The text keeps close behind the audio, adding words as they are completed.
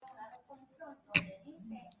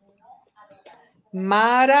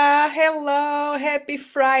Mara, hello, happy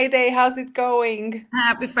Friday. How's it going?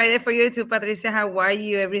 Happy Friday for you too, Patricia. How are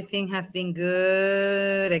you? Everything has been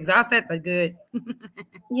good. Exhausted, but good.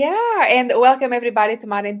 Yeah, and welcome everybody to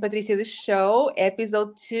Mara and Patricia's show,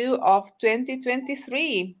 episode 2 of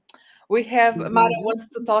 2023. We have Mara Mhm. wants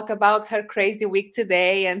to talk about her crazy week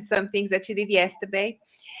today and some things that she did yesterday.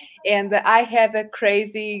 And I have a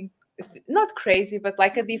crazy, not crazy, but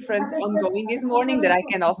like a different ongoing this morning that I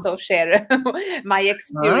can also share my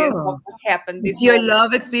experience of Oh, what happened this it's your morning.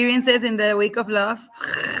 love experiences in the week of love.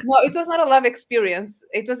 No, it was not a love experience.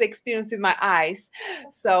 It was experience with my eyes.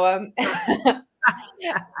 So,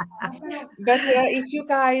 but if you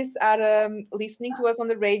guys are listening to us on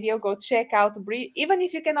the radio, go check out even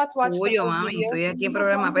if you cannot watch the Uy, whole mami, video, estoy aquí en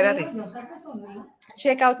programa. Espérate.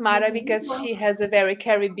 check out Mara because she has a very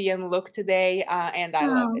Caribbean look today, and I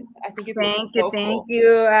love Oh, it. I think it looks thank you, so thank cool.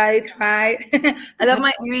 you. I tried. I love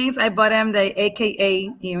my earrings. I bought them the AKA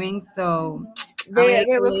earrings, so I'm They look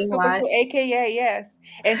AKA super what? cool, AKA, yes.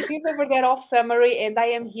 And she's over there all summery, and I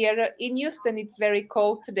am here in Houston. It's very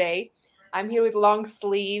cold today. I'm here with long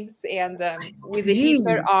sleeves and I with the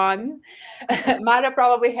heater see. on. Mara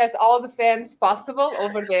probably has all the fans possible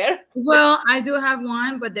over there. Well, I do have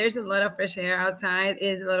one, but there's a lot of fresh air outside.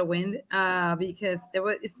 Is a lot of wind, because there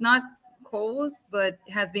was. It's not cold, but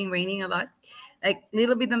it has been raining a lot, like a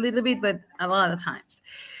little bit, but a lot of times.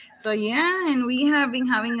 So yeah, and we have been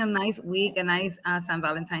having a nice week, a nice San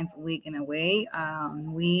Valentine's week in a way.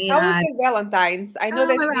 We How was had your Valentine's? I know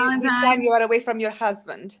that my this time you Valentine's. are away from your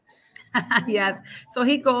husband. Yes. So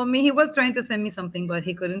he called me. He was trying to send me something, but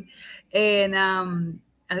he couldn't. And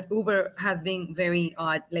Uber has been very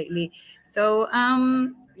odd lately. So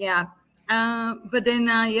yeah. But then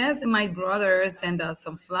yes, my brother sent us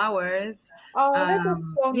some flowers. Oh, that is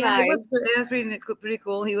so Yeah, it nice. was pretty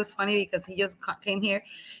cool. He was funny because he just came here.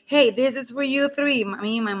 Hey, this is for you three.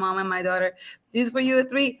 Me, my mom, and my daughter. This is for you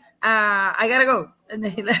three. I gotta go, and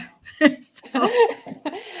then he left. So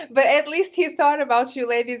But at least he thought about you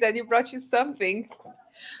ladies and he brought you something.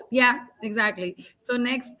 yeah, exactly. So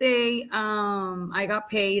next day, I got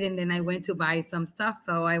paid, and then I went to buy some stuff.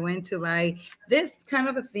 So I went to buy this kind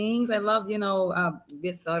of a things. I love,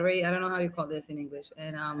 bisutery. I don't know how you call this in English,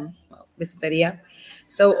 and well, bisuteria.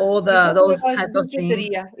 So all We the talk those about type of things.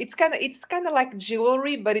 bijuteria. It's kind of like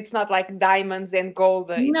jewelry, but it's not like diamonds and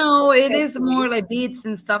gold. It's No, it is more accessories. like beads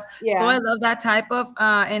and stuff. So Yeah. I love that type of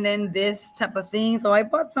and then this type of thing. So I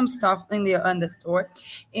bought some stuff in the store,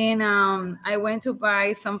 and I went to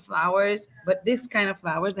buy some flowers, but this kind of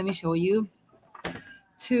flowers. Let me show you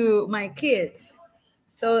to my kids.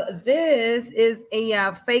 So this is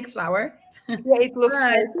a fake flower, Yeah, it looks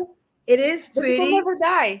but fake, it is but it will pretty. never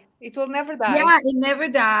die. It will never die. Yeah, it never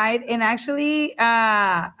died, and actually,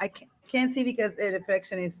 can't see because the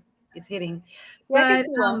reflection is hitting, Yeah, I can but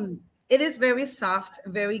see one. it is very soft,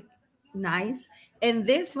 very nice. And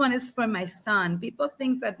this one is for my son. People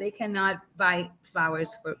think that they cannot buy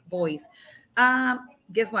flowers for boys.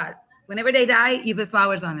 Guess what? Whenever they die, you put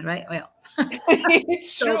flowers on it, right? Well,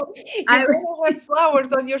 It's so true. You're I gonna have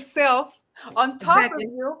flowers on yourself on top of exactly,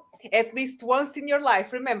 you at least once in your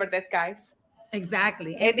life. Remember that, guys.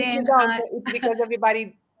 exactly, And and if you then don't, it's because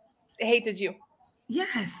everybody hated you.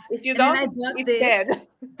 yes, If you and then don't, I bought it's dead. this.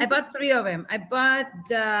 I bought three of them. I bought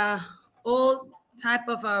the old type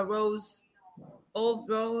of old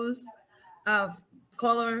rose of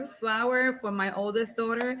color flower for my oldest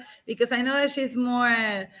daughter because I know that she's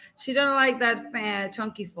more. She don't like that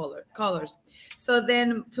chunky colors. So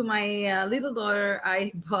then to my little daughter,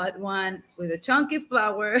 I bought one with a chunky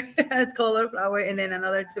flower, color flower, and then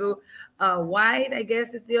another two white. I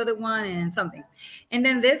guess is the other one and something. And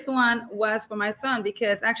then this one was for my son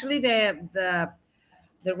because actually the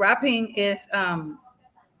wrapping is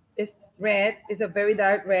red. It's a very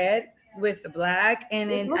dark red with the black,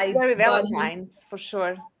 and It then looks I very bought him. Valentine's for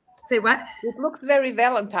sure. Say what? It looks very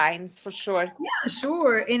Valentine's for sure. Yeah,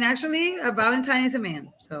 sure. And actually, a Valentine is a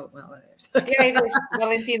man, so well, Yeah, whatever. it is.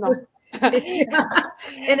 Valentino. Yeah.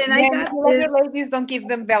 And then I Men, if got you love this. your ladies, don't give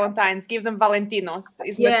them Valentines. Give them Valentinos.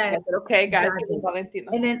 It's much Yes, better. Okay, guys, give them exactly.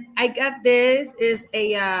 Valentinos. And then I got this is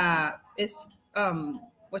a is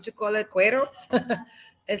what you call it, cuero.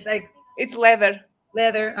 It's like It's leather.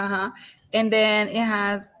 leather, uh-huh. And then it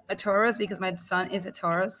has a Taurus because my son is a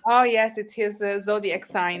Taurus. Oh, yes, it's his zodiac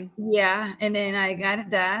sign. Yeah, and then I got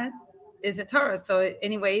that is a Taurus. So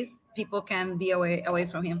anyways, people can be away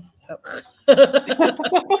from him. So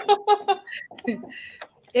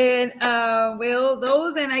And well,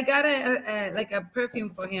 those, and I got a like a perfume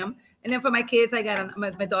for him. And then for my kids, I got my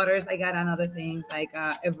daughters, I got another things like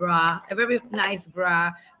a bra, a very nice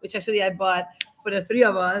bra, which actually I bought for the three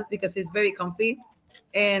of us because it's very comfy.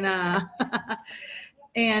 And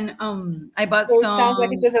and I bought So it sounds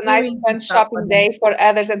like it some was a nice, earrings and fun stuff for shopping them. day for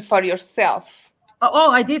others and for yourself.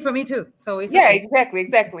 Oh, I did for me too, so it's Yeah, okay. exactly,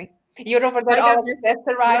 exactly. You're over So there I got all this.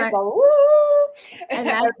 accessorized, Right. all woo, I a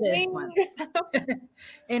like this ring. one.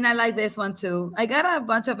 And I like this one too. I got a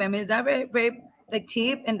bunch of them. They're very, very like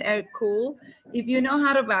cheap and they're cool. If you know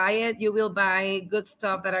how to buy it, you will buy good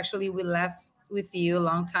stuff that actually will last with you a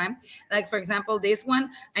long time. Like for example, this one.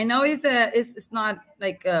 I know it's not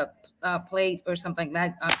like a plate or something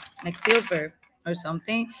like silver or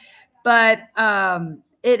something, but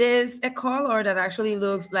it is a color that actually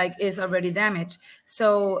looks like it's already damaged.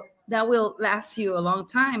 So that will last you a long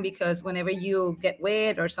time because whenever you get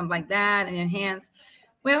wet or something like that in your hands,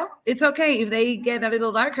 well, it's okay if they get a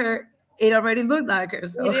little darker. It already looked darker,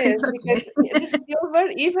 so It it's is because okay. the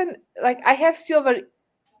silver, even like I have silver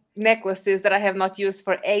necklaces that I have not used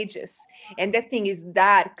for ages, and that thing is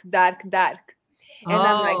dark, dark, dark. And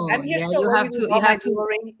I'm like, Oh I'm here yeah, so early with you all my have to.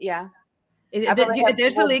 jewelry. Yeah, I probably have to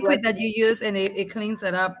There's a go liquid brush that it. you use and it cleans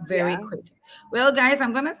it up very Yeah. quick. Well, guys,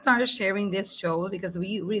 I'm gonna start sharing this show because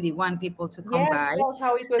we really want people to come Yes, by. tell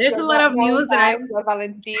how it was There's your a lot of news that Valentine's or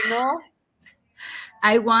Valentino.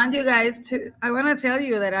 I want you guys to. I want to tell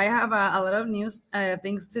you that I have a lot of news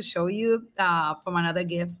things to show you from another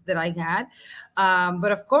gifts that I had.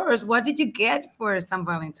 But of course, what did you get for St.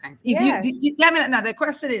 Valentine's? If you Yes. did, I mean, now the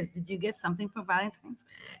question is, did you get something for Valentine's?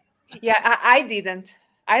 Yeah, I didn't.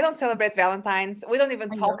 I don't celebrate Valentine's. We don't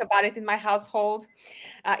even I talk know. about it in my household.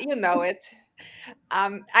 You know it.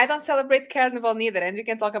 I don't celebrate Carnival neither, and we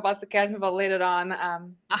can talk about the Carnival later on.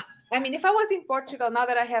 I mean, if I was in Portugal, now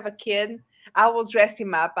that I have a kid, I will dress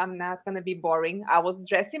him up. I'm not going to be boring. I will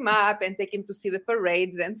dress him up and take him to see the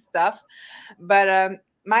parades and stuff. But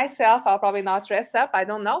myself, I'll probably not dress up. I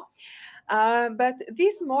don't know. But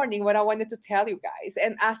this morning, what I wanted to tell you guys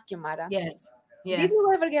and ask you, Mara, Yes, did yes,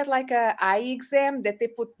 you ever get like a eye exam that they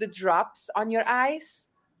put the drops on your eyes?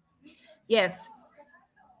 yes,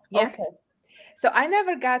 yes. Okay. So I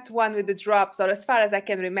never got one with the drops, or as far as I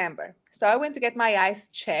can remember. So I went to get my eyes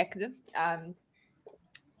checked um,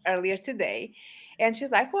 earlier today, and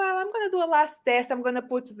she's like, "Well, I'm gonna do a last test. I'm gonna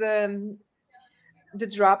put the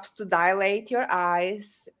drops to dilate your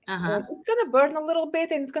eyes, Uh huh. and it's gonna burn a little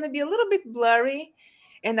bit, and it's gonna be a little bit blurry."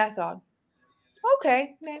 And I thought,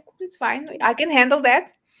 "Okay, it's fine. I can handle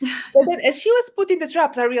that." But then, as she was putting the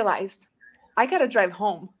drops, I realized I gotta drive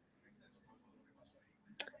home,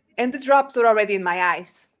 and the drops were already in my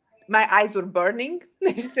eyes. My eyes were burning.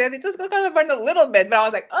 She said it was going to burn a little bit, but I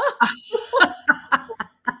was like, oh.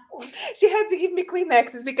 She had to give me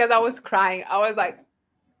Kleenexes because I was crying. I was like,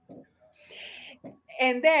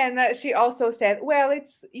 and then she also said, well,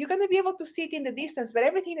 it's you're going to be able to see it in the distance, but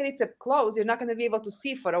everything that it's up close, you're not going to be able to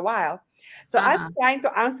see for a while. So Uh I'm huh. trying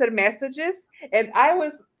to answer messages, and I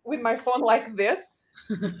was with my phone like this,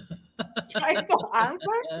 trying to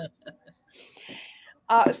answer.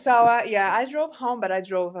 Yeah, I drove home, but I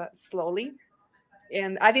drove slowly.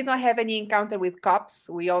 And I did not have any encounter with cops.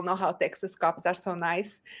 We all know how Texas cops are so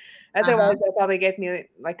nice. Uh huh. Otherwise, they'll probably get me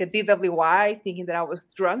like a DWI, thinking that I was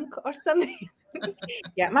drunk or something.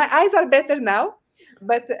 Yeah, my eyes are better now,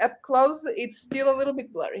 but up close, it's still a little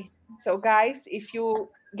bit blurry. So, guys, if you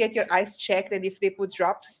get your eyes checked and if they put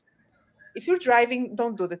drops, if you're driving,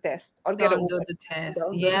 don't do the test or get an Don't do Uber. the test.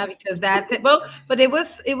 Don't do the Yeah, test. because that well, but it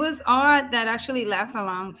was art that actually lasts a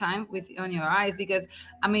long time with on your eyes because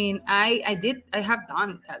I mean I have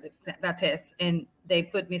done that test and they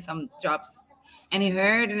put me some drops and it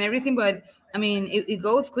hurt and everything, but I mean it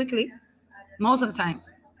goes quickly most of the time.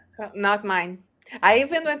 Not mine. I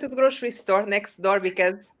even went to the grocery store next door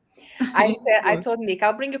because I Sure. told Nick,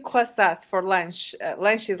 I'll bring you croissants for lunch.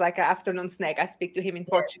 Lunch is like an afternoon snack. I speak to him in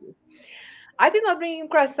Yes. Portuguese. I did not bring him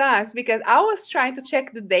croissants because I was trying to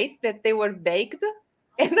check the date that they were baked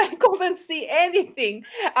and I couldn't see anything.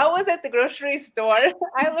 I was at the grocery store.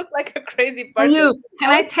 I looked like a crazy Can person.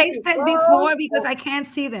 can I I was taste putting it clothes. before because I can't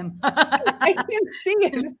see them? I can't see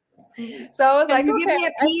it. So I was Can like, you give okay, me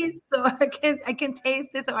a piece so I can taste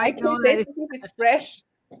it so I I know can that taste it if it's fresh.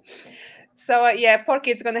 So yeah, poor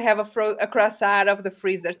kid's gonna have a croissant out of the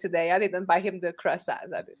freezer today. I didn't buy him the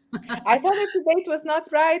croissants. I thought that the date was not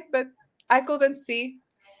right, but I couldn't see.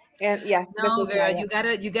 And yeah, that No, was my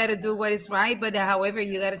girl, you gotta do what is right, but however,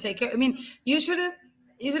 you gotta take care. I mean, you should have.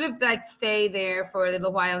 you should have like stay there for a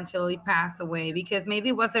little while until he passed away, because maybe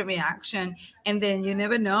it was a reaction, and then you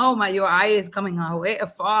never know, your eye is coming away,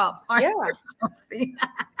 fall apart or Yeah. something.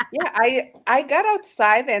 Yeah, I got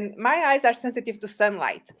outside and my eyes are sensitive to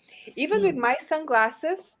sunlight. Even with Mm. my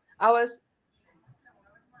sunglasses, I was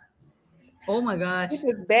Oh my gosh. it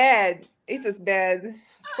was bad. It was bad.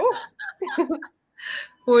 Oh,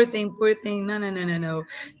 Poor thing, poor thing. No, no, no, no, no.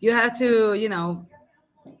 You have to, you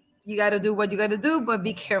got to do what you got to do, but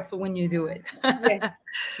be careful when you do it. yeah.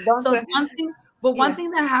 Don't So one thing, but one yeah.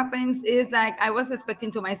 thing that happens is like I was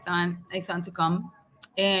expecting to my son to come,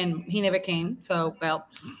 and he never came. So well,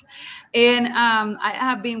 and I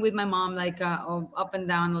have been with my mom like up and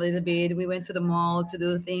down a little bit. We went to the mall to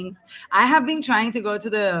do things. I have been trying to go to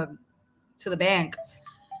the bank.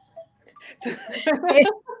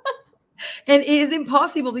 And it is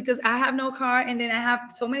impossible because I have no car, and then I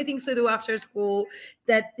have so many things to do after school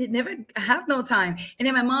that it never I have no time. And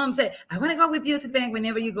then my mom said, "I want to go with you to the bank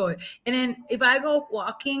whenever you go." And then if I go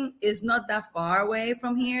walking, it's not that far away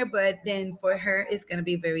from here, but then for her, it's gonna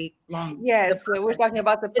be very long. The Yes, we're process. talking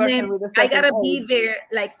about the And then person with a I certain gotta be age. there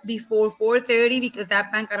like before 4:30 because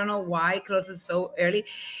that bank, I don't know why, closes so early.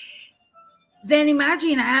 Then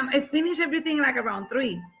imagine I finish everything like around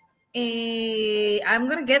 3. I'm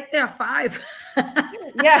gonna get there at 5.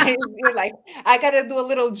 Yeah, you're like, I gotta do a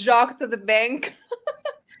little jog to the bank.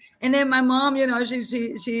 And then my mom,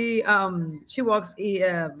 she walks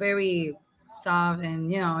very soft,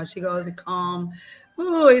 and she goes calm.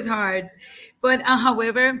 Oh, it's hard, but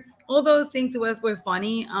however, all those things were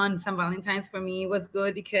funny on St. Valentine's. For me, it was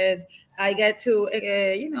good because I get to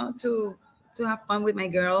to have fun with my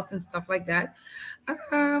girls and stuff like that.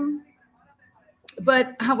 Um,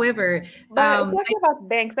 but however, But talking about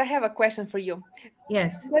banks, I have a question for you.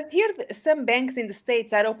 yes, But here, some banks in the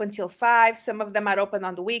States are open till 5. Some of them are open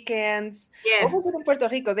on the weekends. What was yes. it in Puerto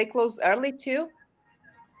Rico? They close early too?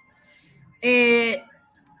 Eh,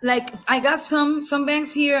 like I got some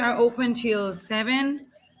banks here are open till 7,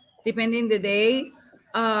 depending the day.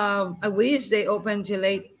 I wish they open till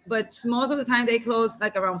 8, but most of the time they close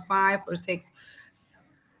like around 5 or 6.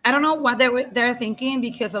 I don't know what they're thinking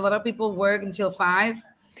because a lot of people work until 5,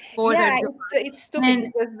 4:30 Yeah, to it's 5. stupid And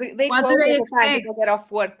because they what do close they at the time expect? people get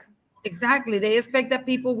off work. Exactly. They expect that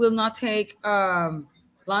people will not take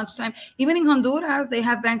lunchtime. Even in Honduras, they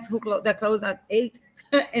have banks that close at 8.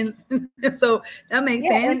 And so that makes Yeah,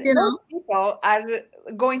 sense, and most people are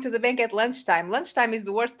going to the bank at lunchtime. Lunchtime is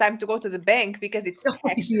the worst time to go to the bank because it's Oh,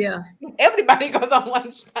 packed. yeah. Everybody goes on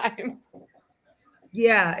lunchtime.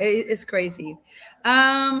 Yeah, it's crazy.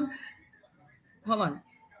 Um, Hold on.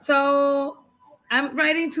 So I'm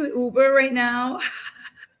riding to Uber right now.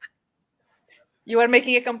 You are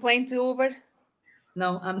making a complaint to Uber?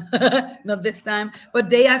 No, I'm not this time. But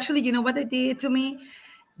they actually, you know what they did to me?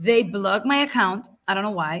 They blocked my account. I don't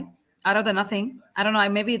know why. Out of the nothing. I don't know.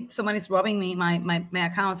 Maybe someone is robbing me my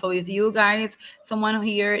account. So if you guys, someone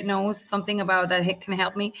here knows something about that, can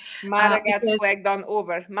help me. Mara got Because flagged on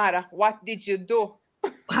Uber. Mara, what did you do?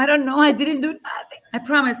 I don't know. I didn't do nothing. I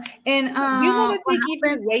promise. And Do you know that what they give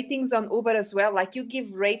happened? you ratings on Uber as well? Like you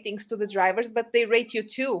give ratings to the drivers, but they rate you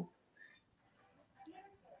too.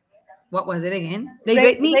 What was it again? They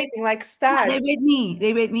rate me. Rating like Yeah, they stars. rate me.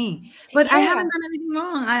 They rate me. But I Yeah. haven't done anything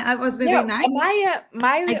wrong. I was Yeah. very nice. I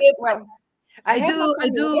My gave. well, I I had my do. I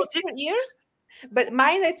phone do less for tips. years, but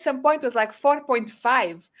mine at some point was like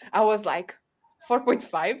 4.5. I was like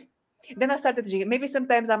 4.5. Then I started drinking. Maybe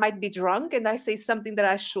sometimes I might be drunk and I say something that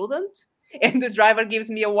I shouldn't, and the driver gives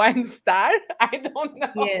me a 1 star. I don't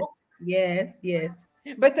Yes. know. Yes. Yes.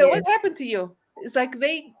 But what Yes. happened to you? It's like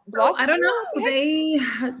they So blocked I don't you? What know. the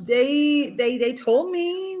heck? They told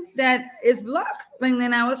me that it's blocked, and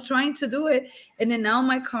then I was trying to do it, and then now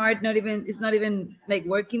my card not even like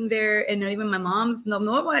working there, and not even my mom's. No,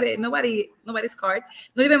 nobody's card.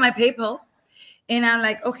 Not even my PayPal. And I'm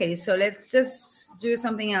like, okay, so let's just do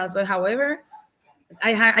something else. But however,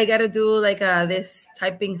 I got to do like this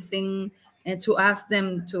typing thing and to ask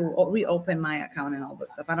them to reopen my account and all this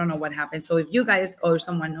stuff. I don't know what happened. So if you guys or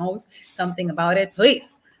someone knows something about it,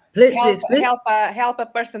 please, please, Help please, please. help a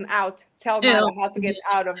person out. Tell Mara Help how to get me.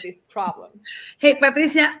 out of this problem. Hey,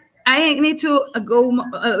 Patricia, I need to go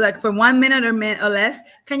like for 1 minute or less.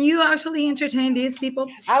 Can you actually entertain these people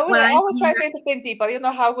while I I'm will coming try to entertain people. You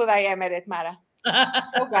know how good I am at it, Mara. back?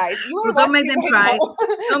 So guys, you are Well, don't make watching them right cry. now.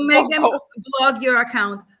 Don't make Don't them go. block your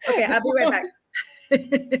account. Okay, I'll be right back.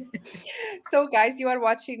 So guys, you are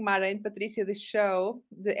watching Mara and Patricia the show,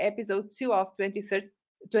 the episode 2 of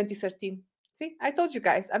 2013. See, I told you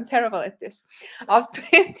guys, I'm terrible at this. Of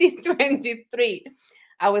 2023.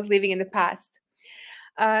 I was living in the past.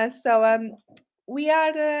 So We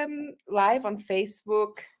are live on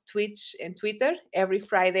Facebook, Twitch, and Twitter every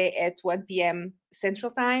Friday at 1 p.m.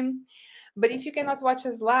 Central Time. But if you cannot watch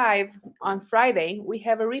us live on Friday, we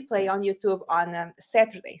have a replay on YouTube on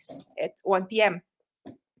Saturdays at 1 p.m.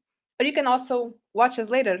 Or you can also watch us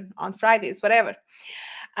later on Fridays, whatever.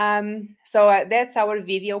 So that's our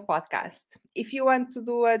video podcast. If you want to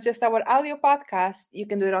do just our audio podcast, you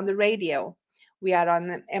can do it on the radio. We are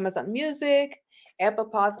on Amazon Music,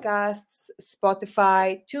 Apple Podcasts,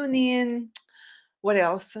 Spotify, TuneIn. What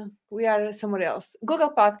else? We are somewhere else.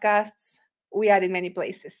 Google Podcasts. We are in many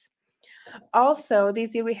places. Also,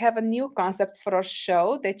 this year we have a new concept for our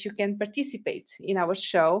show that you can participate in our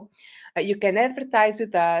show. You can advertise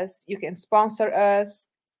with us. You can sponsor us.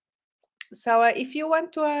 So if you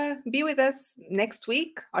want to be with us next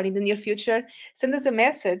week or in the near future, send us a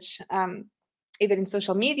message, either in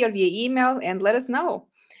social media or via email, and let us know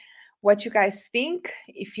what you guys think,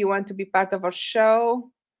 if you want to be part of our show,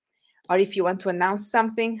 or if you want to announce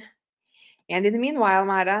something. And in the meanwhile,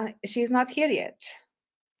 Mara, she's not here yet.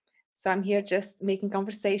 So I'm here just making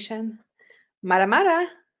conversation. Mara.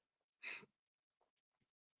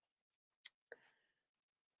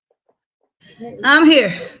 I'm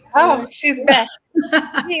here. Oh, she's back.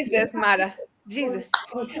 Jesus, Mara. Jesus.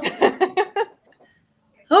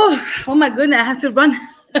 Oh my goodness, I have to run.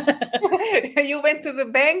 You went to the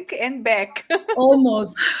bank and back.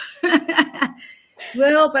 Almost.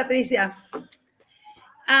 Well, Patricia,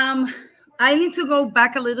 I need to go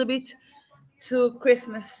back a little bit to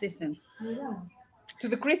Christmas season. To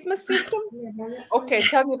the Christmas system? Okay,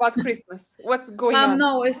 tell me about Christmas. What's going on?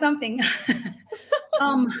 No, it's something.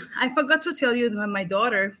 I forgot to tell you that my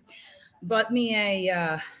daughter bought me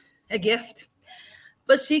a gift,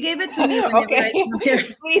 but she gave it to me whenever Okay. I come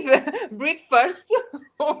here. Breathe first.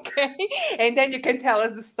 Okay. And then you can tell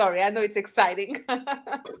us the story. I know it's exciting. Oh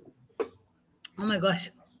my gosh.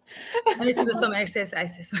 I need to do some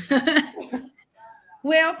exercises.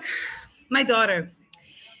 Well, my daughter,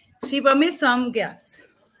 she brought me some gifts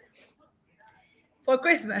for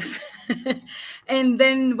Christmas. And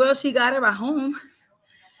then, well, she got it at home.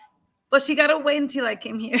 But she got to wait until I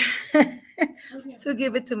came here to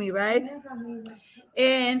give it to me, right?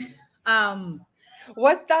 And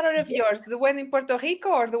what daughter of yours? The one in Puerto Rico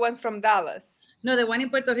or the one from Dallas? No, the one in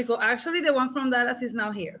Puerto Rico. Actually, the one from Dallas is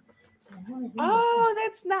now here. Oh,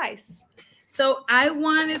 that's nice. So I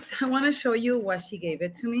want to show you what she gave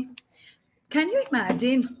it to me. Can you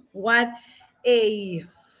imagine what a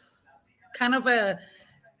kind of a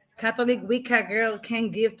Catholic Wicca girl can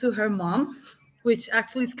give to her mom, which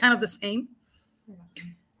actually is kind of the same?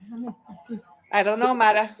 I don't know,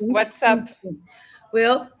 Mara. What's up?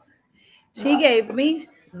 Well, she gave me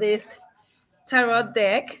this tarot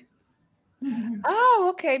deck. Oh,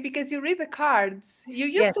 okay, because you read the cards. You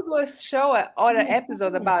used to do a show or an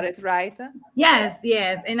episode about it, right? Yes.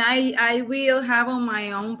 And I will have on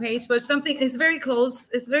my own page, but something is very close.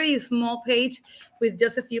 It's very small page with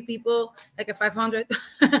just a few people, like a 500.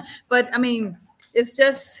 But I mean, it's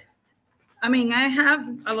just, I mean, I have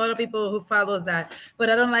a lot of people who follows that, but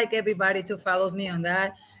I don't like everybody to follows me on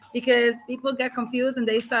that because people get confused and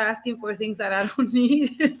they start asking for things that I don't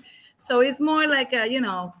need. So it's more like a,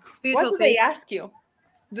 spiritual What do page. they ask you?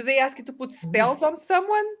 Do they ask you to put spells on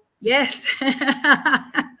someone? Yes.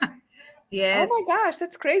 Yes. Oh my gosh,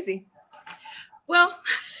 that's crazy. Well,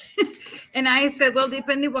 and I said, well,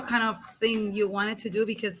 depending what kind of thing you wanted to do,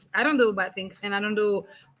 because I don't do bad things and I don't do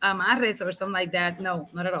amarres or something like that. No,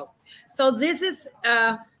 not at all. So this is,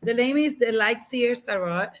 the name is the Light Seers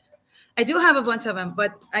Tarot. I do have a bunch of them,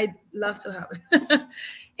 but I love to have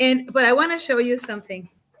it. But I want to show you something.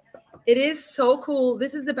 It is so cool.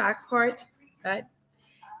 This is the back part, right?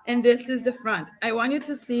 And this is the front. I want you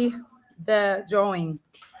to see the drawing.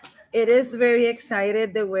 It is very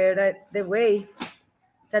excited the way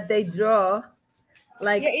that they draw.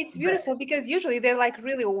 Like, yeah, it's beautiful because usually they're like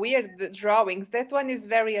really weird drawings. That one is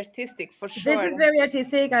very artistic for sure. This is very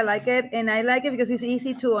artistic. I like it. And I like it because it's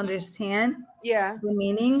easy to understand the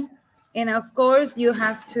meaning. And of course, you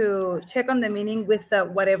have to check on the meaning with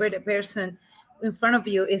whatever the person in front of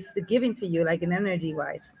you is giving to you, like an energy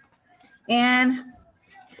wise.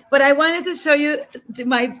 But I wanted to show you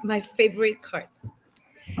my favorite card.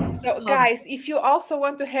 So guys, if you also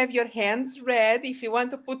want to have your hands read, if you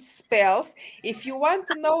want to put spells, if you want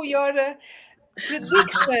to know your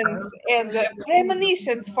predictions and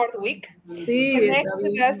premonitions for the week, connect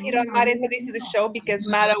with us here on Mara and Patricia the show, because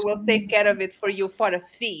Mara will take care of it for you for a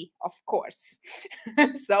fee, of course.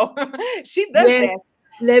 So she does that.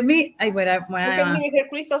 Let me with her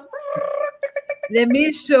crystals. Let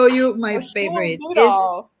me show you my favorite.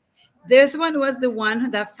 This one was the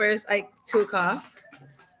one that first I took off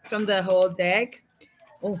from the whole deck.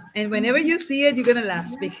 Oh, and whenever you see it, you're gonna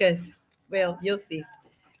laugh because, well, you'll see.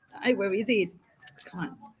 Where is it? Come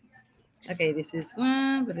on. Okay, this is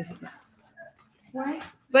one, but this is not. Why?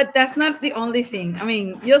 But that's not the only thing. I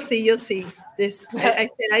mean, you'll see. You'll see. This. I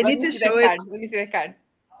said I Let need me to see the show it. card. Let me see the card.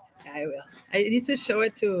 I will. I need to show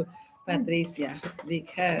it to Patricia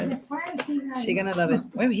because Why is he hiding? she's gonna love it.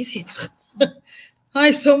 Where is it?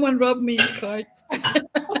 Hi, someone robbed me a card.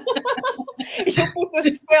 You put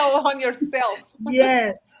a spell on yourself.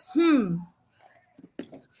 Yes.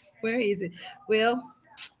 Where is it? Well,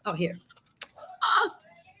 oh, here. Oh.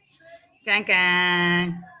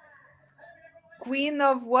 Can. Queen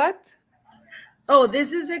of what? Oh,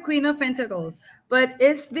 this is the Queen of Pentacles, but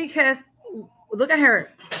it's because look at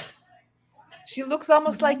her. She looks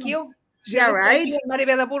almost like you. She Yeah, looks like right? you and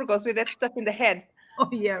Maribela Burgos with that stuff in the head. Oh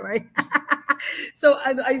yeah, right. So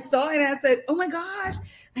I saw it and I said, "Oh my gosh,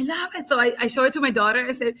 I love it!" So I showed it to my daughter.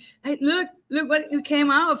 I said, "Hey, look what it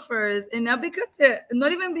came out first, and not because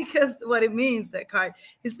not even because what it means the card.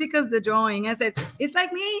 It's because the drawing." I said, "It's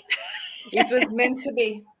like me." It was meant to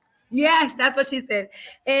be. Yes, that's what she said.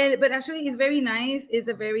 But actually, it's very nice. It's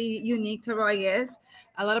a very unique tarot, I guess.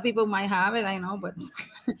 A lot of people might have it, I know, but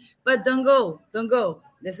but don't go.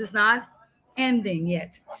 This is not ending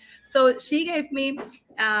yet. So she gave me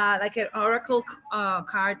like an oracle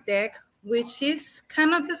card deck, which is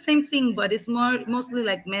kind of the same thing, but it's mostly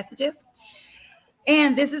like messages.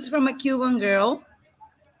 And this is from a Cuban girl.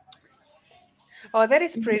 Oh, that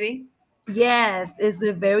is pretty. Yes, it's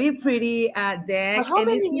a very pretty deck. So how and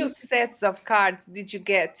many it's new sets of cards did you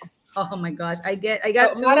get? Oh my gosh, I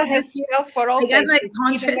got two. Mara has 12 for all I got like places.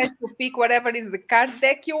 She even hundreds. lets you pick whatever is the card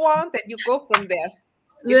deck you want, and you go from there.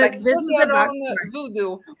 It's Look, like this put is the your back own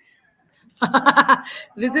voodoo. part.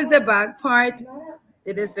 This is the back part.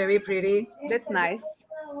 It is very pretty, That's nice.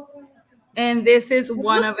 and this is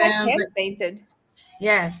one Looks of like them. hand painted.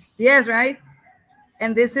 Yes, right.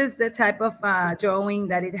 And this is the type of drawing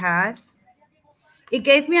that it has. It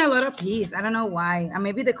gave me a lot of peace. I don't know why.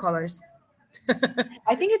 Maybe the colors.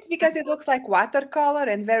 I think it's because it looks like watercolor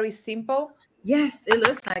and very simple. Yes, it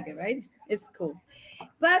looks like it, right? It's cool.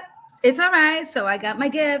 But it's all right. So I got my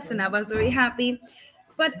gifts and I was very happy.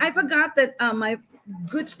 But I forgot that my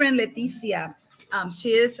good friend Leticia,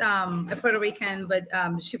 she is a Puerto Rican, but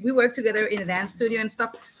we work together in a dance studio and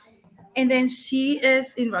stuff. And then she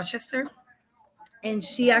is in Rochester. And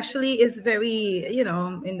she actually is very,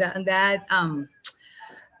 in that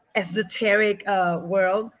esoteric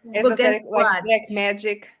world. But guess Esoteric, like what? black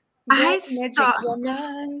magic. I Black magic saw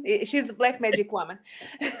woman. She's the black magic woman.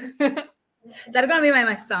 that's gonna be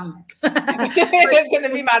my song. It's gonna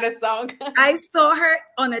be my song. I saw her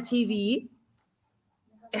on a TV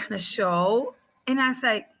in a show, and I was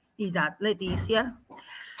like, "Is that Leticia?"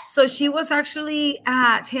 So she was actually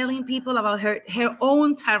telling people about her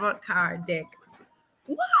own tarot card deck.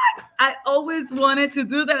 What? I always wanted to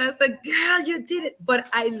do that. I was like, "Girl, you did it!" But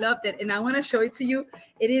I loved it, and I want to show it to you.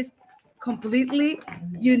 It is completely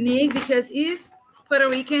unique because it's Puerto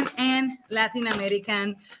Rican and Latin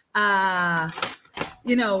American,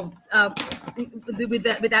 with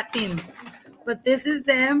that theme. But this is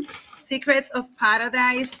the Secrets of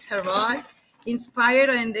Paradise Tarot, inspired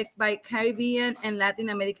by Caribbean and Latin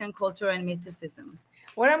American culture and mysticism.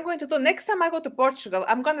 What I'm going to do next time I go to Portugal,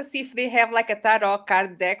 I'm going to see if they have like a tarot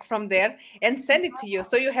card deck from there and send it to you.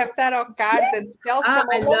 So you have tarot cards and spells from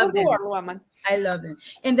all over the world, woman. I love it.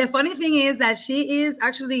 And the funny thing is that she is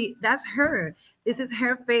actually, that's her. This is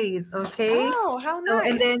her face, okay? Oh, how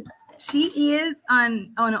nice. And then she is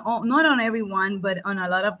on not on everyone, but on a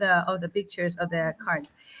lot of the pictures of the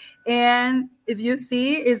cards. And if you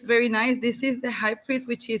see, it's very nice. This is the High Priest,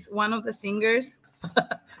 which is one of the singers.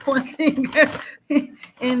 One singer.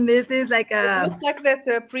 And this is like it looks like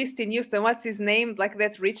that priest in Houston. What's his name? Like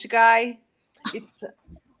that rich guy. It's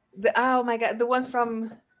oh my god, the one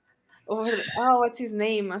from what's his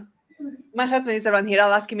name? My husband is around here.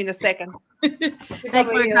 I'll ask him in a second. Like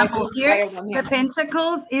for example, here the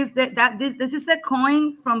Pentacles is this is the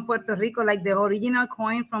coin from Puerto Rico, like the original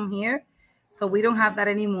coin from here. So we don't have that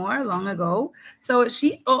anymore, long ago. So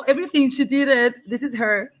everything she did it. This is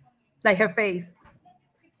her, like her face.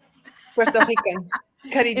 Puerto Rican,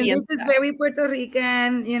 Caribbean. And this is very Puerto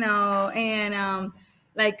Rican, and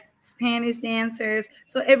like Spanish dancers.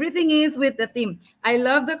 So everything is with the theme. I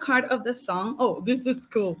love the card of the song. Oh, this is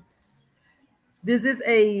cool. This is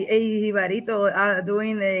a jibarito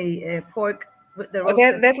doing a pork with the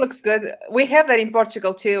roasted. That looks good. We have that in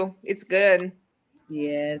Portugal too. It's good.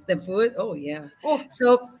 Yes, the food. Oh yeah. Oh.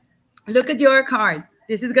 So look at your card.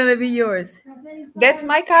 This is gonna be yours. That's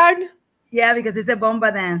my card. Yeah, because it's a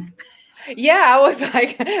bomba dance. Yeah, I was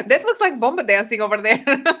like, that looks like bomba dancing over there.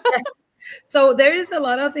 So there is a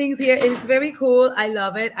lot of things here. It's very cool. I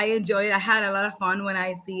love it. I enjoy it. I had a lot of fun when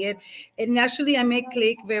I see it. And actually, I make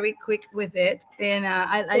click very quick with it, and So,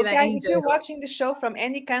 I guys, if enjoy you're it a lot. watching the show from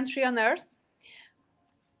any country on earth,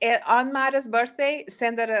 on Mara's birthday,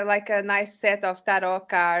 send her like a nice set of tarot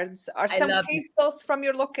cards or I some love it. crystals from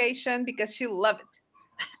your location because she'll love it.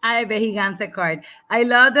 I have a gigante card. I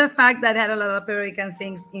love the fact that it had a lot of Puerto Rican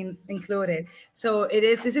things included. So it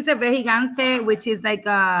is. This is a vejigante, which is like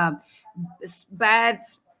a bad,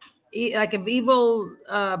 like an evil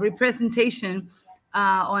representation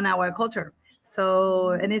on our culture.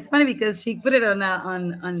 So, and it's funny because she put it on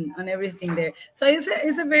everything there. So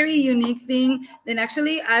it's a very unique thing. Then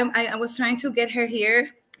actually, I was trying to get her here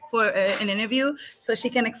for an interview so she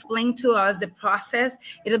can explain to us the process.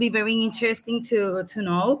 It'll be very interesting to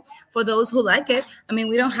know for those who like it. I mean,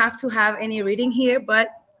 we don't have to have any reading here, but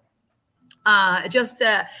just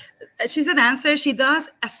she's a dancer. She does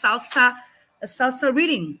a salsa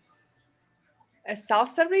reading. A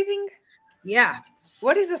salsa reading? Yeah,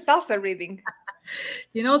 What is a salsa reading?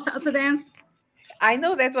 you know salsa dance. I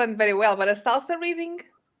know that one very well, but a salsa reading?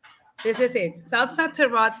 This is it. Salsa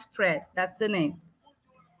tarot spread. That's the name.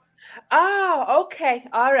 Oh, okay.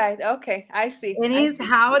 All right. Okay. I see. It I is see.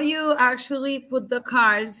 how do you actually put the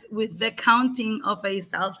cards with the counting of a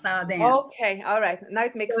salsa dance. Okay. All right. Now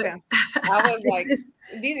it makes So, sense. I was like, this is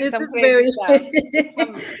this is this some is crazy very stuff.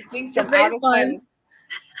 Some things it's from very outer fun. planet.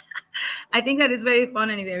 I think that is very fun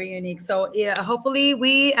and very unique. So yeah, hopefully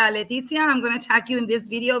we Leticia, I'm gonna tag you in this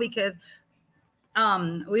video because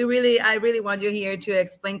I really want you here to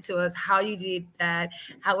explain to us how you did that,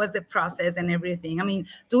 how was the process and everything. I mean,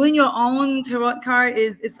 doing your own tarot card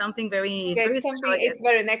is something very Okay, very it's special, something. I guess. It's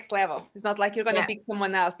very next level. It's not like you're gonna Yes. pick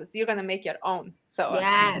someone else's. You're gonna make your own. So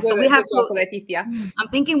Yeah. So we good, have good job, to Leticia. I'm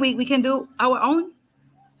thinking we can do our own.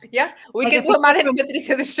 Yeah, we Like can a do a picture Mara from and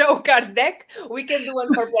Patricia the show card deck. We can do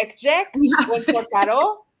one for blackjack, one for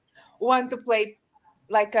tarot, one to play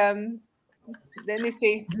like let me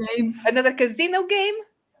see, games. another casino game.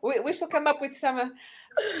 We shall come up with some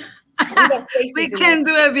with our faces We in can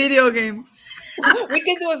do a video game. it. We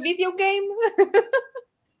can do a video game.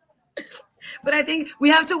 But I think we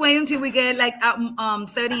have to wait until we get like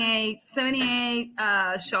 78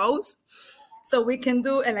 shows. So we can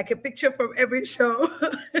do like a picture from every show.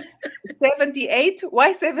 78?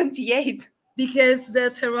 Why 78? Because the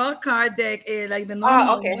tarot card deck is like the Ah,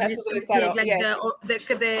 normal okay, one has is to do with 78. tarot. Like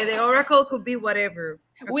Yes. the oracle could be whatever.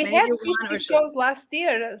 As We many had you want 50 or two. shows last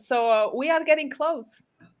year, so we are getting close.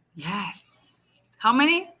 Yes. How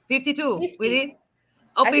many? 52. 50. We did?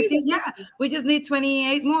 Oh, I think 50. it's Yeah. 50. We just need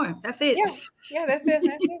 28 more. That's it. Yeah, that's it.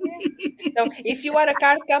 That's it. Yeah. So if you are a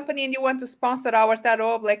card company and you want to sponsor our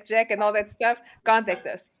tarot, blackjack, and all that stuff, contact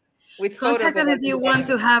us with photos Contact of us us if in you the want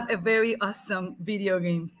to background. have a very awesome video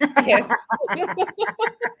game. Yes.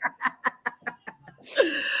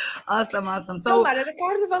 Awesome, awesome. So, So, Mara, the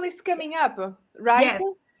carnival is coming up, right? yes,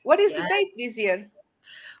 What is the yes. date this year?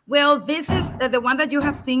 Well, this is the one that you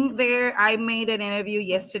have seen there. I made an interview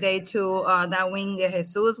yesterday to Darwin de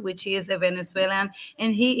Jesus, which is a Venezuelan,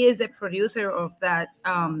 and he is the producer of that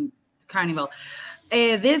carnival.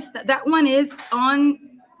 That one is on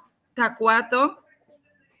Tacuato.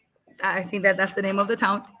 I think that's the name of the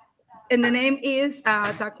town, and the name is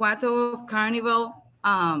Tacuato Carnival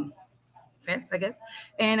Fest, I guess.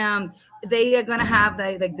 And they are gonna have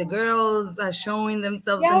like the girls showing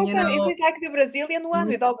themselves, Yeah, and is it like the Brazilian one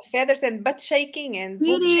with all the feathers and butt shaking and it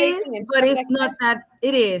boob shaking is, and but stuff it's like not that? that.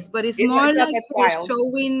 It is, but it's It's more not like that they're wild.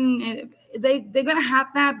 showing. They're gonna have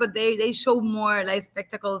that, but they show more like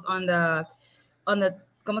spectacles on the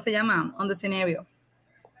 ¿cómo se llama? On the scenario.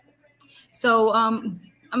 So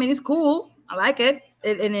I mean, it's cool. I like it.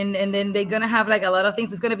 And then they're gonna have like a lot of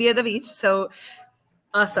things. It's gonna be at the beach, so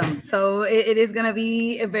awesome. So it is gonna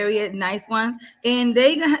be a very nice one. And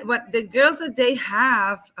what the girls that they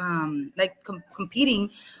have like competing,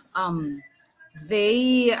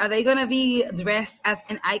 they gonna be dressed as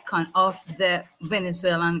an icon of the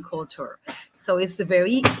Venezuelan culture. So it's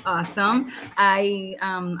very awesome. I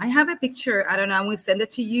have a picture. I don't know. I will send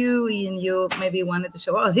it to you, and you maybe wanted to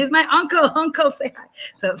show. Oh, here's my uncle. Uncle, say hi.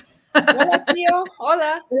 So. Hola, tío.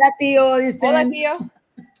 Hola. Hola, tío. Hola, Dicen. tío.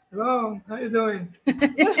 Hello, how you doing?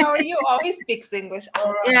 Good, how are you? Oh, he speaks English.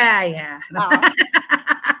 All right. Yeah. Ah.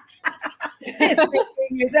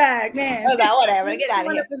 English, man. Oh, that, whatever. Get out I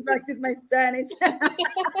of here. want to practice my Spanish.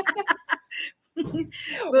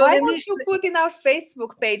 Why don't you put in our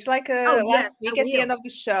Facebook page, like Oh, yes, last week I at the will. end of the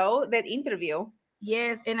show, that interview?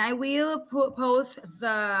 Yes, and I will post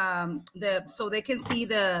the so they can see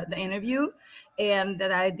the interview, and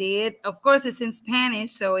that I did. Of course, it's in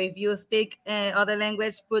Spanish, so if you speak other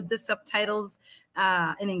language, put the subtitles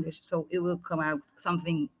in English, so it will come out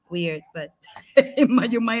something weird, but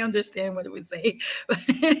you might understand what we say.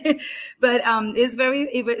 But it's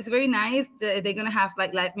very nice. They're gonna have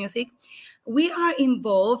like live music. We are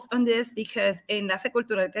involved on this because Enlace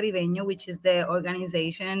Cultural Caribeño, which is the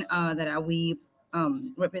organization that we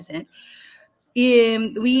represent,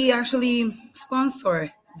 we actually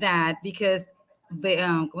sponsor that because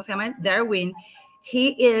 ¿cómo se llama? Darwin,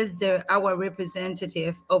 he is our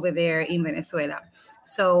representative over there in Venezuela.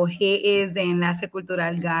 So he is the Enlace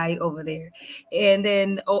Cultural guy over there. And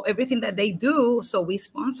then everything that they do, so we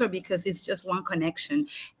sponsor because it's just one connection.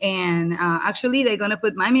 And actually, they're going to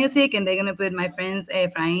put my music and they're going to put my friends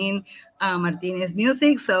Efrain Martinez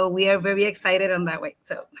music. So we are very excited on that way.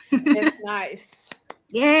 So That's nice.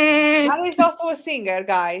 Yeah. Mara is also a singer,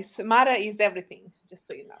 guys. Mara is everything, just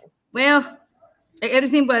so you know. Well,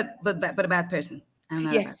 everything but a bad person.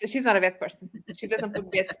 Yes, she's not a bad person. She doesn't put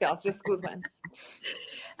bad spells, just good ones.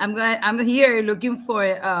 I'm here looking for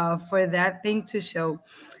that thing to show.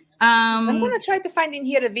 I'm gonna try to find in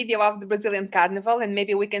here a video of the Brazilian carnival, and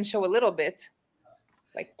maybe we can show a little bit.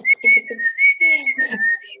 Like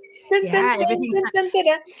yeah,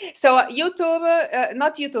 so YouTube,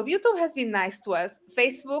 not YouTube. YouTube has been nice to us.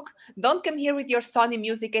 Facebook, don't come here with your Sony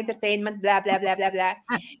Music Entertainment, blah blah blah blah blah,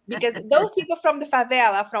 because those people from the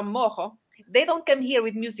favela, from Morro, they don't come here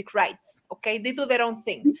with music rights. Okay, they do their own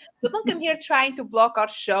thing. So don't come here trying to block our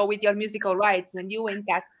show with your musical rights when you ain't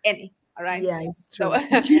got any. All right. Yeah, it's true.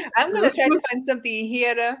 So I'm gonna try to find something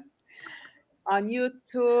here on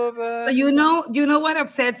YouTube. So you know what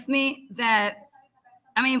upsets me? That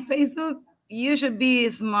I mean, Facebook, you should be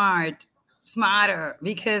smarter,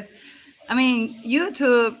 because I mean,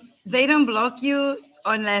 YouTube, they don't block you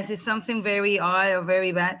unless it's something very odd or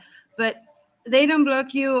very bad, but they don't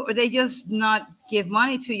block you, or they just not give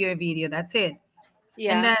money to your video. That's it.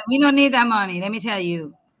 Yeah. And we don't need that money. Let me tell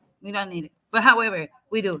you, we don't need it. But however,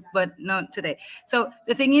 we do, but not today. So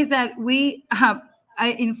the thing is that we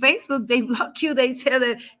in Facebook, they block you. They tell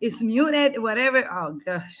that it's muted, whatever. Oh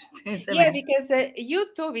gosh. Yeah, because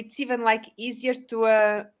YouTube, it's even like easier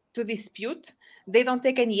to dispute. They don't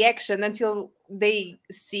take any action until they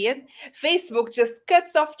see it. Facebook just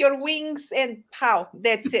cuts off your wings and pow,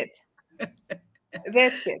 that's it.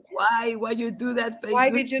 That's it. Why you do that? Why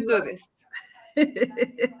did you do this?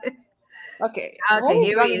 Okay,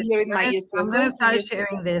 here we is. Here with my YouTube. I'm gonna start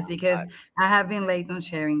sharing this because I have been late on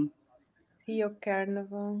sharing. Rio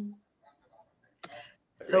Carnival.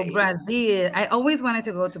 So Brazil, I always wanted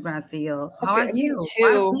to go to Brazil. How are you?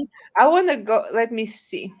 Too. I want to go. Let me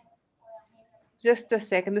see. Just a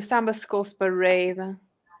second. The Samba Schools Parade.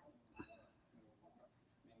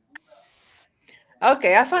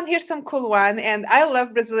 Okay, I found here some cool one, and I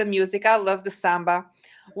love Brazilian music. I love the samba.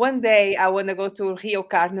 One day I want to go to Rio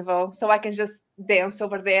Carnival so I can just dance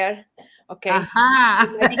over there. Okay,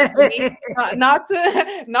 not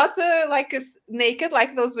like naked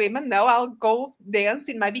like those women. No, I'll go dance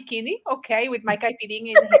in my bikini. Okay, with my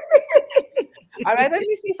caipirinha. All right, let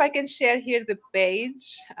me see if I can share here the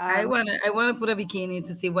page. I wanna put a bikini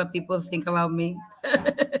to see what people think about me.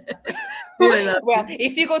 Well,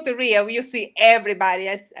 if you go to Rio, you see everybody.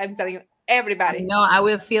 I'm telling you, everybody. No, I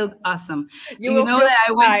will feel awesome. You know that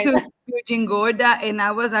I went to Gorda and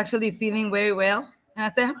I was actually feeling very well, and I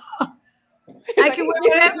said, oh, I can wear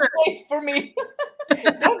whatever. Place for me.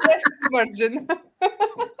 Don't rest, virgin.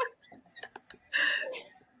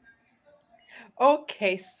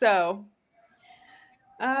 Okay, so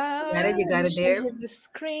you got it there. The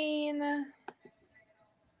screen.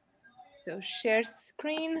 So share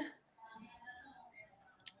screen.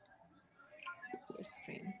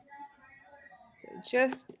 Screen. So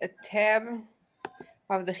just a tab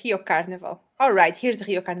of the Rio Carnival. All right, here's the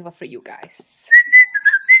Rio Carnival for you guys.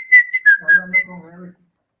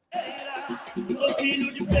 Sou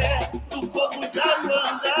filho de fé do povo de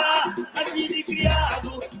Aruanda, nascido e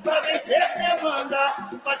criado pra vencer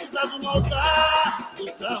demanda, batizado no altar do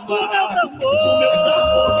samba. O meu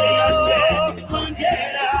tambor tem axé,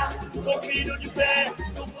 mangueira. Sou filho de fé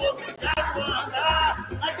do povo de Aruanda,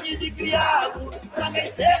 nascido e criado pra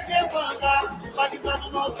vencer demanda,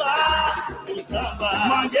 batizado no altar do samba.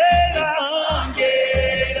 Mangueira,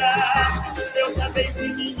 mangueira, eu já venci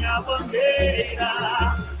minha bandeira.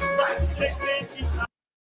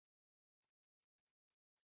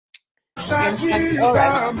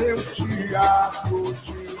 Tira meu teatro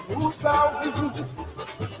de um salvo,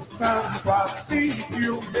 tanto assim que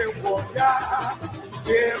o meu olhar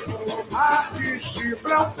pelo mar de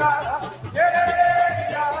Gibraltar.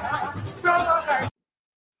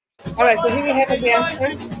 All right, so here we have a dancer.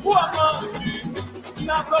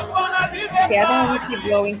 Okay, I don't want to see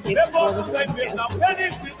blowing kids.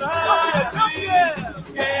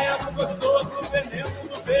 Quero gostoso veneno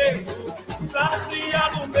do beijo, sacia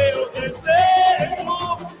no meu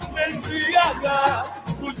desejo, me embriagar,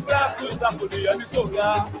 nos braços da folia me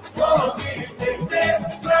jogar. Vou me perder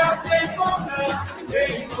pra te encontrar,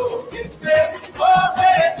 enlouquecer,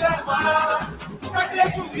 morrer de amar, mas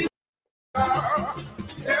deixa o vida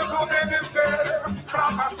desobedecer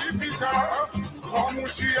pra pacificar, como um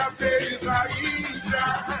dia fez a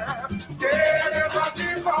Índia, querendo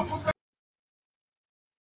de volta.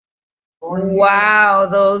 Wow,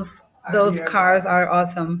 those cars are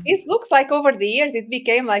awesome. It looks like over the years it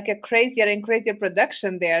became like a crazier and crazier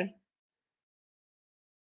production there.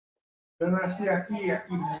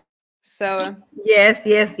 So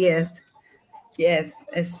Yes,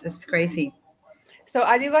 it's crazy. so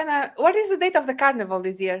are you gonna? What is the date of the carnival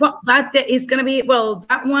this year? Well, that is gonna be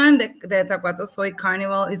that one, the Tacuato Soy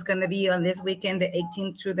Carnival is gonna be on this weekend, the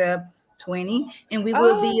 18th through the 20th, and we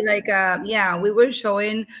will be like we were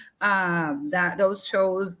showing that those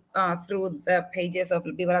shows through the pages of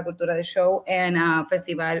Viva la Cultura de Show and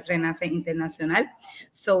Festival Renace Internacional,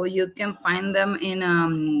 so you can find them in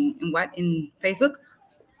Facebook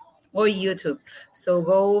or YouTube. So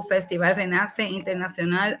go Festival Renace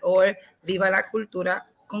Internacional or Viva la Cultura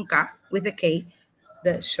con K with a K,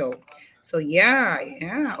 the show. So yeah.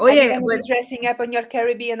 Oh Are you yeah, gonna be dressing up in your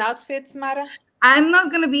Caribbean outfits, Mara? I'm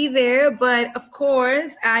not gonna be there, but of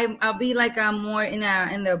course I'll be like more in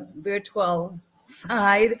the virtual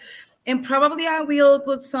side, and probably I will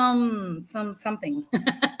put something. So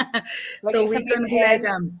we're gonna be like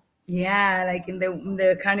like in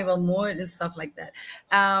the carnival more and stuff like that.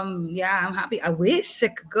 I'm happy. I wish I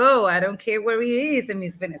could go. I don't care where it is. In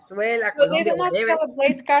Miss Venezuela, So Colombia, they do not whatever.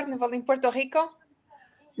 celebrate carnival in Puerto Rico?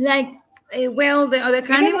 Like well, the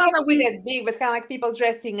carnival that we that big, but kind of like people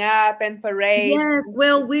dressing up and parades. Yes,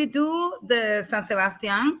 well, we do the San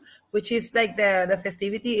Sebastian, which is like the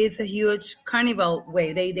festivity is a huge carnival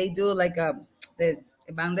way. They do like the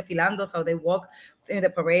van desfilando, so they walk in the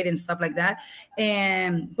parade and stuff like that.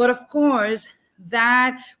 And but of course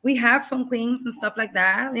that we have some queens and stuff like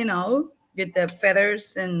that, with the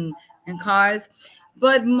feathers and cars.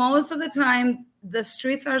 But most of the time, the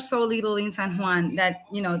streets are so little in San Juan that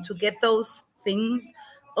to get those things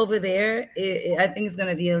over there, I think it's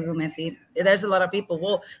gonna be a little messy. There's a lot of people.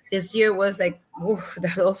 Well, this year was like,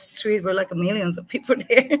 those streets were like millions of people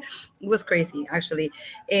there. It was crazy, actually.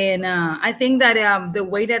 And I think that the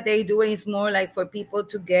way that they do it is more like for people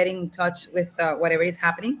to get in touch with whatever is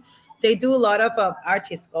happening. They do a lot of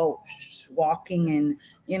artists go walking and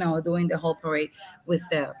doing the whole parade with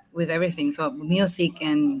everything. So music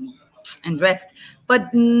and dressed,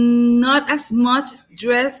 but not as much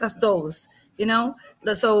dressed as those.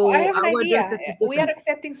 So I have an our idea. dresses is We are different.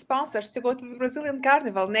 accepting sponsors to go to the Brazilian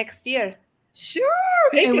Carnival next year. Sure.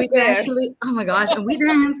 Take And us we can there. actually, oh my gosh, and we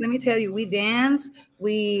dance. Let me tell you, we dance.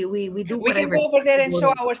 We do We can whatever. go over there and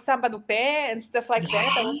show our samba do pé and stuff like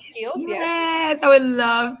that, our skills. Yeah. Yes, I would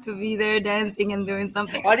love to be there dancing and doing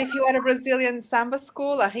something. Or if you are a Brazilian samba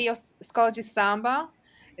school, a Rio Escola de Samba,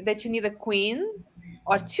 that you need a queen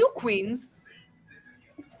or two queens,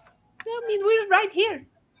 I mean, we're right here.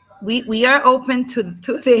 We are open to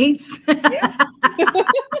dates.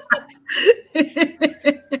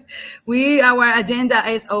 Our agenda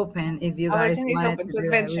is open if you Our guys agenda is wanted open to to do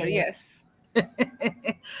adventure, that. yes.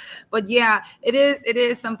 But yeah, it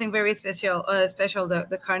is something very special.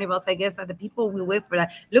 The carnivals, I guess, that the people will wait for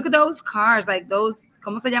that. Look at those cars, like those.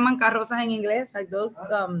 ¿Cómo se llaman carrozas en inglés? Like those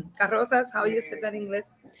carrozas. How you say that in English?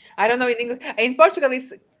 I don't know in English. In Portugal,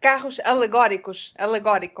 it's carros alegóricos.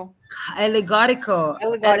 Alegórico. Alegórico.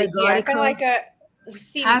 Yeah, kind of like a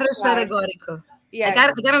theme Carros car. alegórico. Yeah. I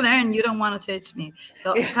gotta learn. You don't want to touch me.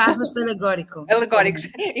 So carros alegórico. Alegóricos.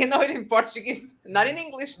 You know it in Portuguese, not in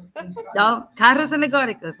English. No, carros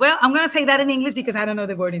alegóricos. Well, I'm gonna say that in English because I don't know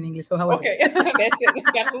the word in English. So however. Okay, that's it.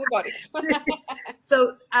 Carros alegóricos.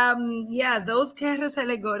 So those carros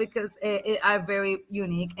alegóricos are very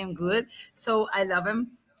unique and good. So I love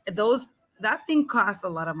them. That thing costs a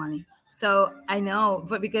lot of money. So I know,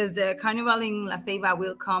 but because the Carnival in La Ceiba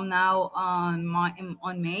will come now on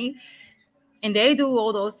May, and they do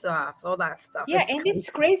all those stuff, all that stuff. Yeah, and it's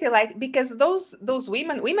crazy, like because those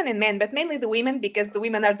women and men, but mainly the women, because the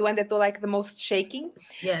women are the one that do like the most shaking.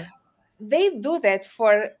 Yes, they do that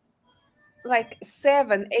for like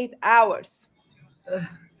 7-8 hours.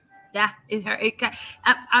 Yeah,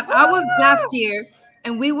 I was last year,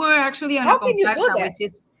 and we were actually on a comparsa,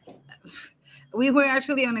 we were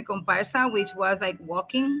actually on a comparsa, which was like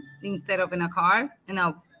walking instead of in a car,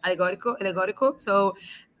 Alegórico. So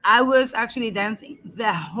I was actually dancing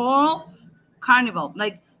the whole carnival.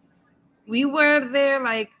 Like we were there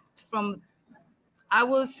like from, I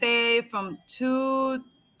will say from 2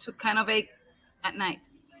 to kind of 8 at night.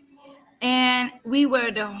 And we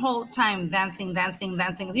were the whole time dancing.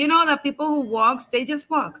 You know that people who walks, they just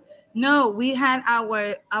walk. No, we had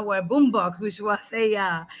our boombox, which was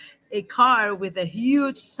a car with a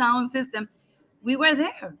huge sound system. We were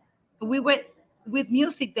there. We were with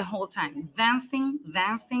music the whole time, dancing.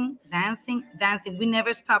 We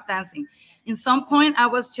never stopped dancing. In some point,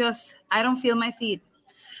 I don't feel my feet.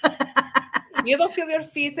 You don't feel your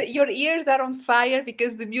feet, your ears are on fire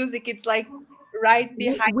because the music it's like right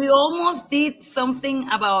behind. We almost did something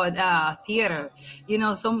about theater,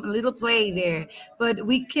 some little play there, but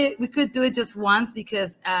we could do it just once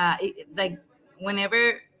because like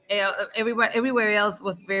whenever everywhere else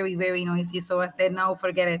was very very noisy. So I said no,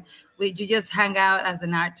 forget it. You just hang out as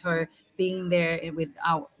an actor being there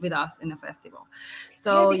with us in a festival. Yeah,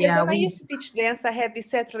 So because yeah, when I we used to teach dance, I had this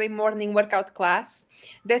Saturday morning workout class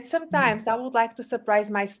that sometimes I would like to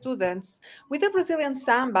surprise my students with a Brazilian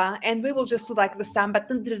samba, and we will just do like the samba,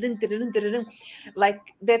 dun, dun, dun, dun, dun, dun, dun, like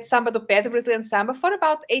that samba do pé, the Brazilian samba, for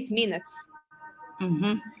about 8 minutes.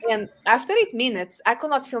 Mhm. And after 8 minutes, I could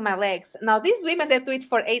not feel my legs. Now, these women that do it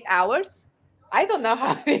for 8 hours, I don't know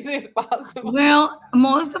how this is possible. Well,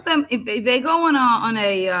 most of them, if they go on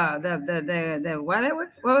a the what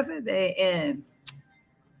was it?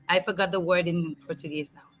 I forgot the word in Portuguese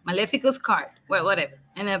now. Maleficus card. Well, whatever.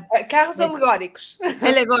 And Carros the alegóricos.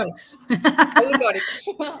 Elegorix.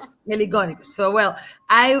 Alegóricos. Elegorix. So, well,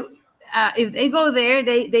 if they go there,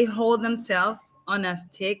 they hold themselves on a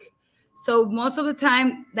stick. So most of the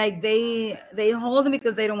time, like they hold them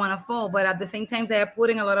because they don't want to fall, but at the same time, they are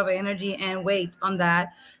putting a lot of energy and weight on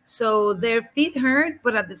that. So their feet hurt,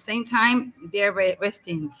 but at the same time, they're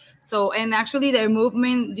resting. So and actually, their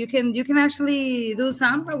movement, you can actually do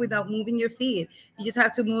samba without moving your feet. You just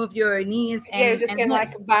have to move your knees Yeah, you and just can like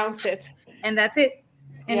hips, bounce it. and that's it.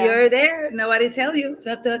 And Yeah. you're there. Nobody tell you.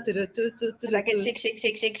 Like a shake, shake,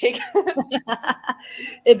 shake, shake, shake.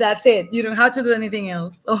 And that's it. You don't have to do anything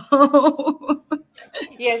else. So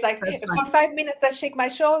Yes, like so it's for fun. 5 minutes I shake my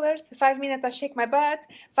shoulders, 5 minutes I shake my butt,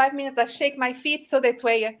 5 minutes I shake my feet, so that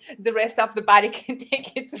way the rest of the body can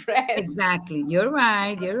take its rest. Exactly. You're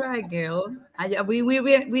right. You're right, girl.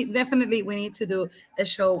 We definitely we need to do a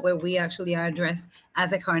show where we actually are dressed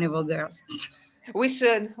as a carnival girls. We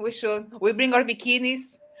bring our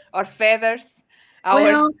bikinis, our feathers, our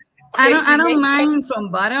Well, I crazy don't makeup. mind from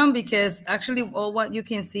bottom because actually all you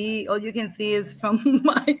can see is from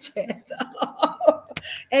my chest.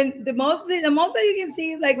 And the most that you can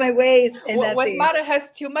see is like my waist, and that's When it. Mara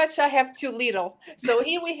has too much, I have too little. So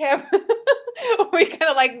here we have, we kind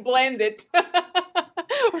of like blend it.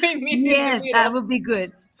 We meet in the Yes, that middle. would be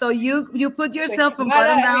good. So you put Like yourself from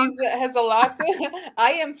Mara bottom down, has a lot.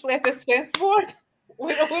 I am flat as fence board.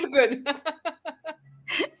 We're good.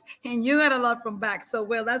 and you got a lot from back. So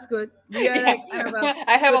well, that's good. We are Yeah, like kind of a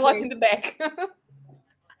I have a good lot way. in the back.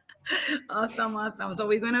 Awesome. So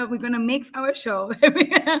we're gonna mix our show. You're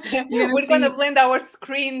gonna We're gonna see, blend our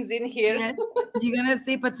screens in here. yes, you're gonna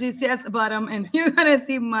see Patricia's bottom, and you're gonna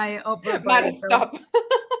see my upper Mara, body. So stop.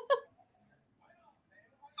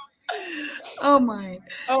 oh my.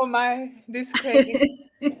 Oh my, this crazy.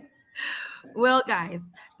 Well, guys,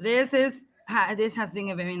 this has been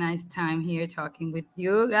a very nice time here talking with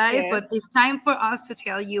you guys, but Yes. it's time for us to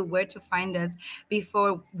tell you where to find us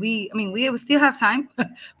before we still have time,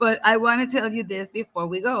 but I want to tell you this before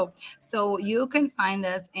we go. So you can find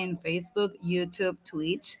us in Facebook, YouTube,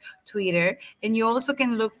 Twitch, Twitter, and you also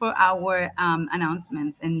can look for our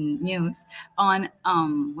announcements and news on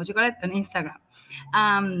what you call it, on Instagram.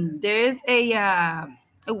 There's a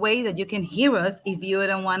way that you can hear us if you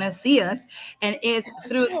don't want to see us, and it's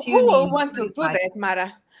through Who will TuneIn, want to do Spotify. that,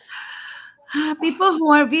 Mara? People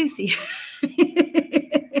who are busy,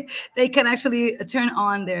 they can actually turn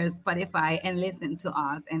on their Spotify and listen to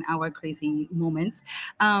us and our crazy moments.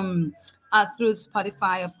 Through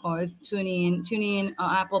Spotify, of course, TuneIn,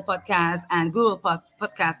 Apple Podcasts, and Google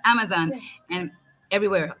Podcasts, Amazon, and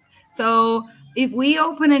everywhere else. So if we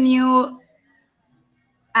open a new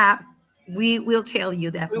app, we will tell you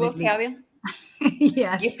We will definitely. tell you.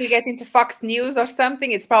 Yes. If we get into Fox News or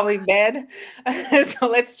something, it's probably bad. So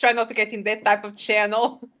let's try not to get in that type of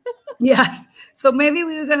channel. Yes. So maybe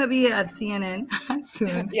we're gonna be at CNN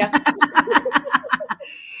soon. Yeah.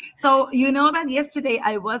 So you know that yesterday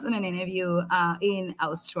I was in an interview in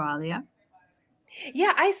Australia.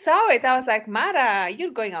 Yeah, I saw it. I was like, Mara,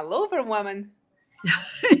 you're going all over, woman.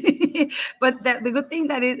 But the good thing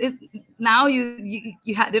that is now they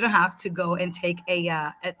don't have to go and take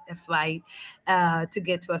a flight to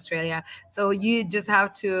get to Australia. So you just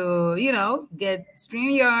have to, get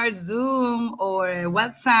StreamYard, Zoom, or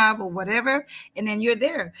WhatsApp or whatever, and then you're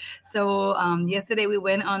there. So yesterday we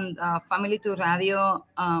went on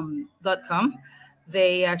familytoradio.com.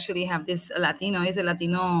 They actually have this Latino, it's a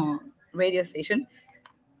Latino radio station.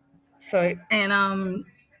 So and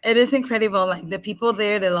it is incredible. Like the people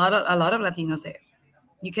there, there are a lot of Latinos there.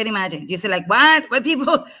 You can imagine. You say like, what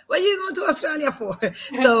people? What are you going to Australia for?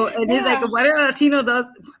 So it is like, what a Latino does?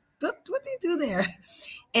 What do you do there?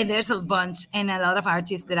 And there's a bunch and a lot of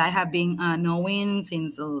artists that I have been knowing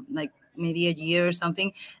since like maybe a year or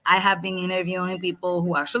something. I have been interviewing people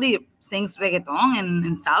who actually sings reggaeton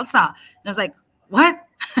and salsa. And I was like, what?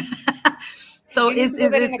 So it's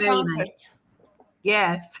very nice.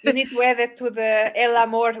 Yes. You need to add it to the El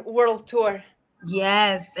Amor World Tour.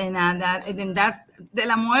 Yes, and then that's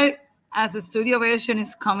Del Amor as a studio version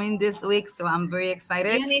is coming this week, so I'm very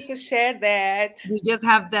excited. You need to share that. We just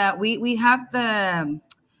have we have the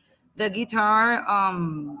guitar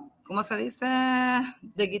 ¿cómo se dice?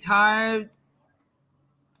 The guitar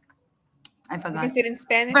I forgot. Is it in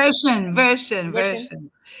Spanish?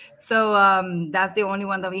 Version. So that's the only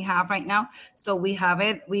one that we have right now. So we have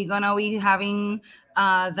it. We're gonna be having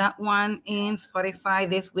that one in Spotify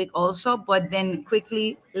this week also. But then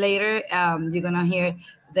quickly later, you're gonna hear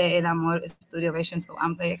the El Amor studio version. So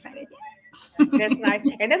I'm very excited. That's nice.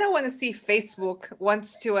 And then I want to see Facebook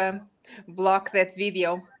wants to block that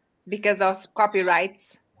video because of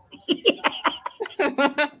copyrights.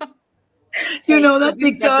 You know that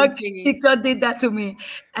TikTok did that to me.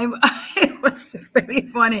 It was very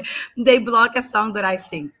funny. They block a song that I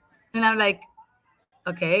sing, and I'm like,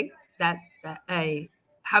 okay, that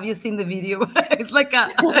have you seen the video? It's like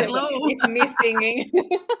hello. It's me singing.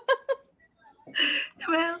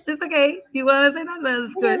 Well, it's okay. You want to say that? Well,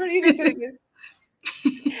 it's good. It is.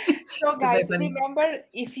 So guys, remember,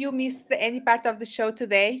 if you missed any part of the show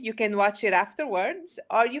today, you can watch it afterwards,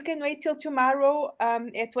 or you can wait till tomorrow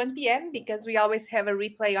at 1 p.m. because we always have a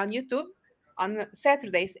replay on YouTube on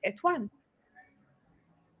Saturdays at 1.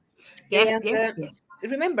 Yes.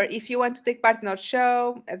 Remember, if you want to take part in our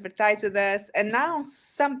show, advertise with us, announce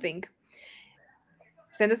something,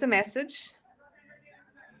 send us a message.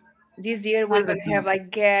 This year we're going to have like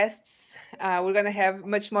guests. We're going to have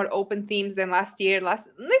much more open themes than last year. It was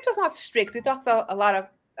not strict. We talked about a lot of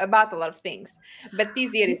things, but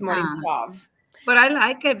this year is more involved. But I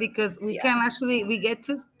like it because we get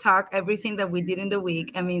to talk everything that we did in the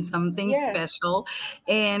week. I mean, something special,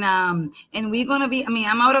 and we're gonna be. I mean,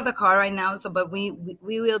 I'm out of the car right now, but we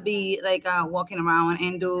will be like walking around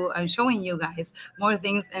and showing you guys more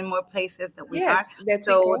things and more places that we are.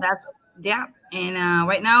 And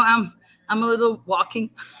right now I'm a little walking,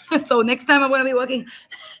 so next time I'm gonna be walking.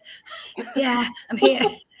 Yeah, I'm here.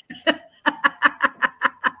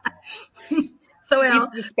 So it's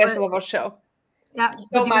the special of our show. Yeah,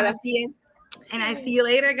 so Mara, and I see you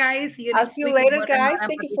later, guys. I'll see you later, guys.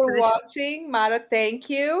 Thank you for watching, Mara. Thank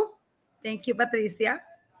you, Patricia.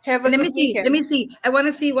 Have a good weekend. Let me see. I want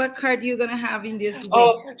to see what card you're gonna have in this week.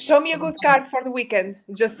 Oh, show me a good card for the weekend.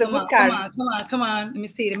 Just a good card. Come on. Let me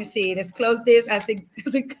see. Let's close this as it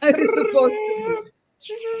is supposed to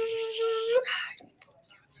be.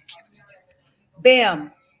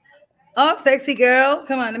 Bam. Oh, sexy girl.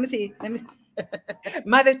 Come on. Let me see.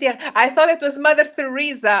 Mother Teresa. I thought it was Mother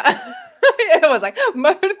Teresa. It was like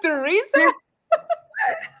Mother Teresa.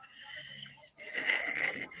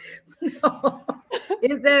 No,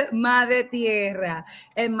 it's the Madre Tierra.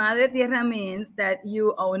 And Madre Tierra means that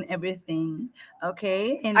you own everything,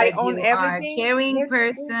 okay? And that you are a caring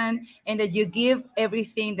person and that you give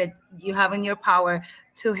everything that you have in your power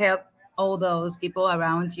to help all those people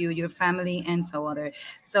around you, your family, and so on.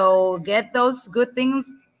 So get those good things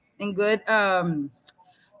and good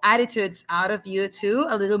attitudes out of you too,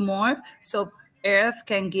 a little more, so Earth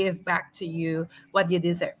can give back to you what you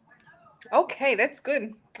deserve. Okay, that's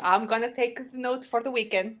good. I'm going to take a note for the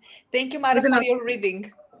weekend. Thank you, Mara, for your reading.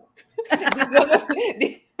 This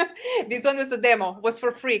one was the demo. Was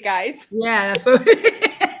for free, guys. Yeah, that's for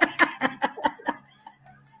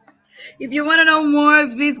If you want to know more,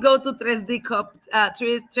 please go to Tres de Copas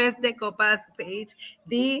page,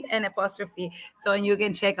 D and apostrophe. So you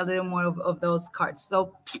can check a little more of those cards.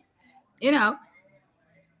 So,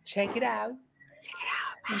 check it out.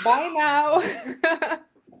 Bye now.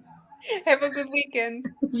 Have a good weekend.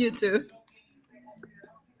 You too.